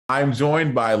I'm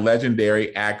joined by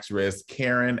legendary actress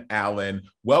Karen Allen.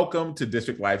 Welcome to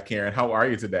District Life, Karen. How are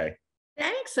you today?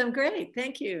 Thanks, I'm great.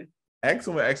 Thank you.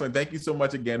 Excellent, excellent. Thank you so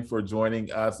much again for joining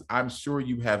us. I'm sure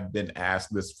you have been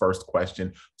asked this first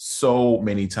question so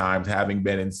many times, having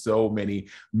been in so many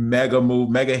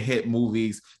mega hit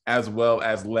movies, as well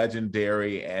as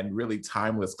legendary and really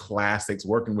timeless classics,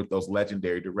 working with those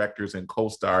legendary directors and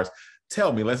co-stars.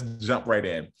 Tell me, let's jump right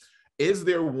in. Is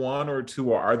there one or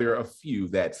two, or are there a few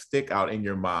that stick out in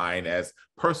your mind as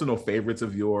personal favorites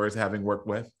of yours, having worked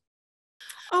with?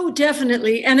 Oh,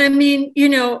 definitely. And I mean,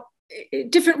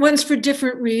 different ones for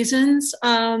different reasons.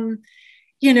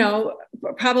 You know,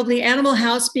 Probably Animal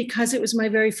House because it was my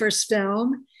very first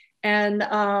film. And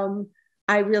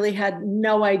I really had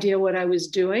no idea what I was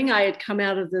doing. I had come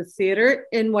out of the theater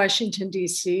in Washington,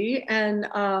 D.C., and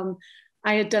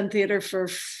I had done theater for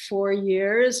 4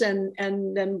 years and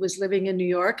then was living in New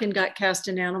York and got cast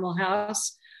in Animal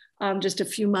House just a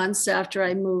few months after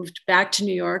I moved back to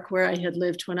New York, where I had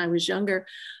lived when I was younger.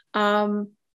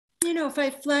 Um, if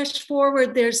I flash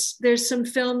forward, there's some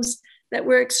films that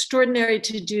were extraordinary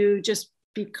to do just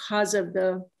because of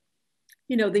the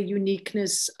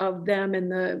uniqueness of them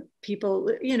and the people.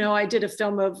 I did a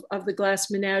film of the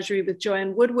Glass Menagerie with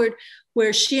Joanne Woodward,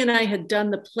 where she and I had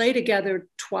done the play together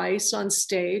twice on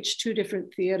stage, two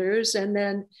different theaters. And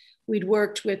then we'd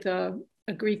worked with a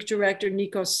Greek director,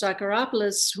 Nikos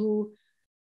Sakaropoulos, who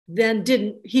then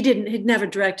he'd never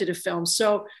directed a film.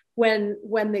 So when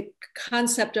the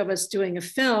concept of us doing a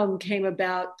film came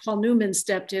about, Paul Newman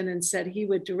stepped in and said he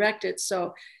would direct it.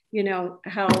 So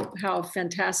how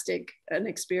fantastic an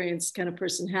experience can a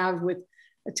person have with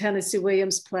a Tennessee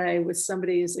Williams play with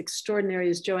somebody as extraordinary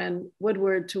as Joanne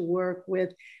Woodward to work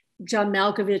with. John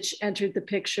Malkovich entered the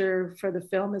picture for the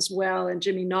film as well, and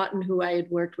Jimmy Naughton, who I had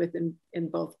worked with in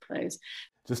both plays.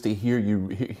 Just to hear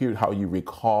how you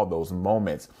recall those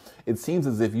moments, it seems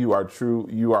as if you are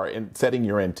setting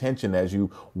your intention as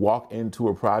you walk into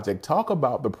a project. Talk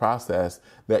about the process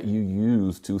that you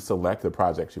use to select the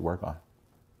projects you work on.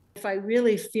 If I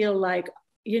really feel like,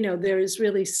 there is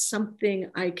really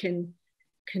something I can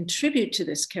contribute to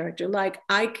this character, like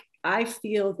I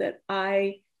feel that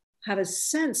I have a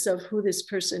sense of who this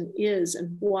person is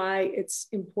and why it's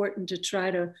important to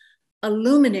try to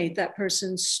illuminate that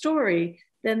person's story,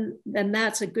 then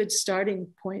that's a good starting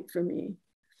point for me.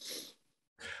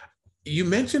 You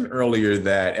mentioned earlier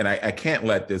that, and I can't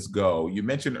let this go. You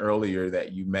mentioned earlier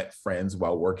that you met friends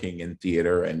while working in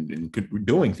theater and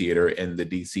doing theater in the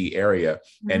DC area,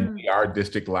 and we are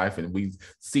District Life, and we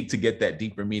seek to get that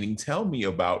deeper meaning. Tell me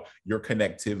about your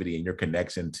connectivity and your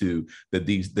connection to the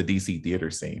DC theater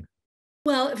scene.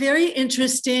 Well, very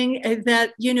interesting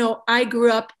that, I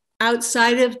grew up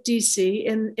outside of DC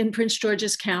in Prince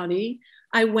George's County.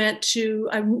 We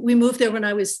moved there when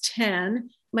I was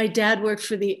 10. My dad worked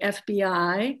for the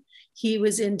FBI. He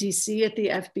was in DC at the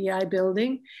FBI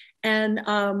building. And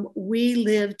we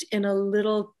lived in a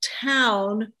little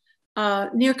town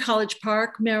near College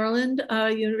Park, Maryland,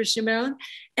 University of Maryland.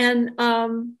 And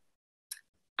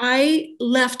I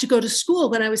left to go to school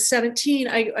when I was 17.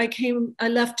 I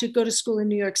left to go to school in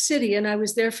New York City, and I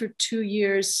was there for 2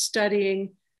 years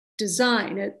studying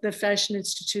design at the Fashion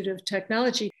Institute of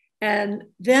Technology. And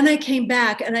then I came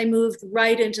back and I moved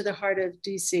right into the heart of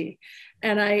DC.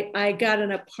 And I got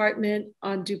an apartment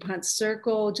on DuPont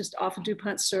Circle, just off of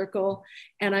DuPont Circle.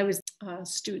 And I was a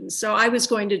student. So I was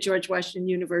going to George Washington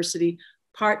University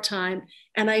part-time.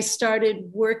 And I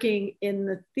started working in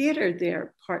the theater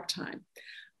there part-time.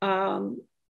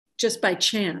 Just by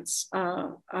chance.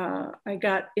 I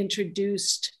got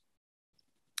introduced.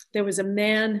 There was a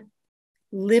man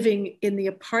living in the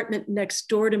apartment next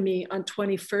door to me on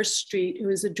 21st Street, who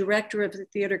was the director of the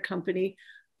theater company.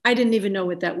 I didn't even know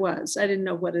what that was. I didn't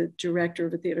know what a director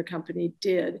of a theater company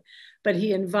did, but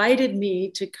he invited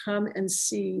me to come and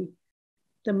see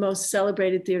the most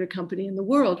celebrated theater company in the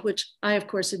world, which I, of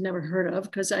course, had never heard of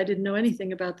because I didn't know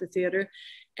anything about the theater.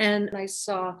 And I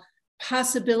saw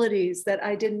possibilities that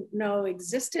I didn't know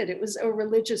existed. It was a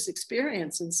religious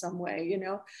experience in some way,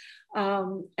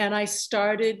 and I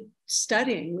started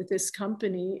studying with this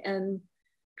company, and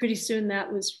pretty soon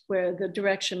that was where the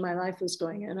direction my life was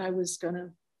going in. I was going to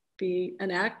be an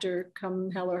actor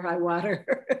come hell or high water.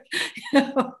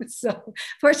 So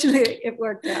fortunately it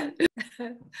worked out.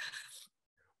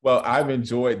 Well, I've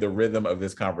enjoyed the rhythm of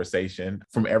this conversation.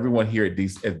 From everyone here at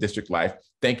District Life,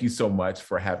 thank you so much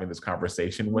for having this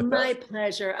conversation with us. My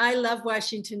pleasure. I love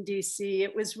Washington, D.C.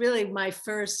 It was really my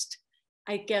first,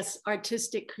 I guess,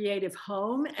 artistic creative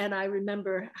home. And I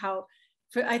remember how,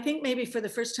 I think maybe for the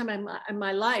first time in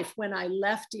my life, when I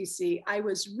left DC, I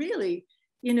was really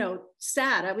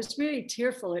sad. I was really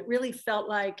tearful. It really felt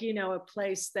like, a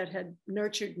place that had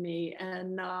nurtured me.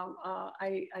 And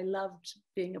I loved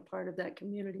being a part of that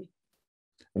community.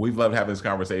 We've loved having this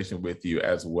conversation with you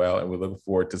as well. And we look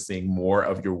forward to seeing more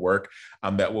of your work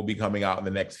that will be coming out in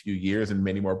the next few years and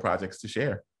many more projects to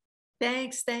share.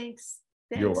 Thanks.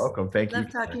 You're welcome. Thank you.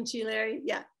 Love talking to you, Larry.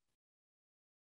 Yeah.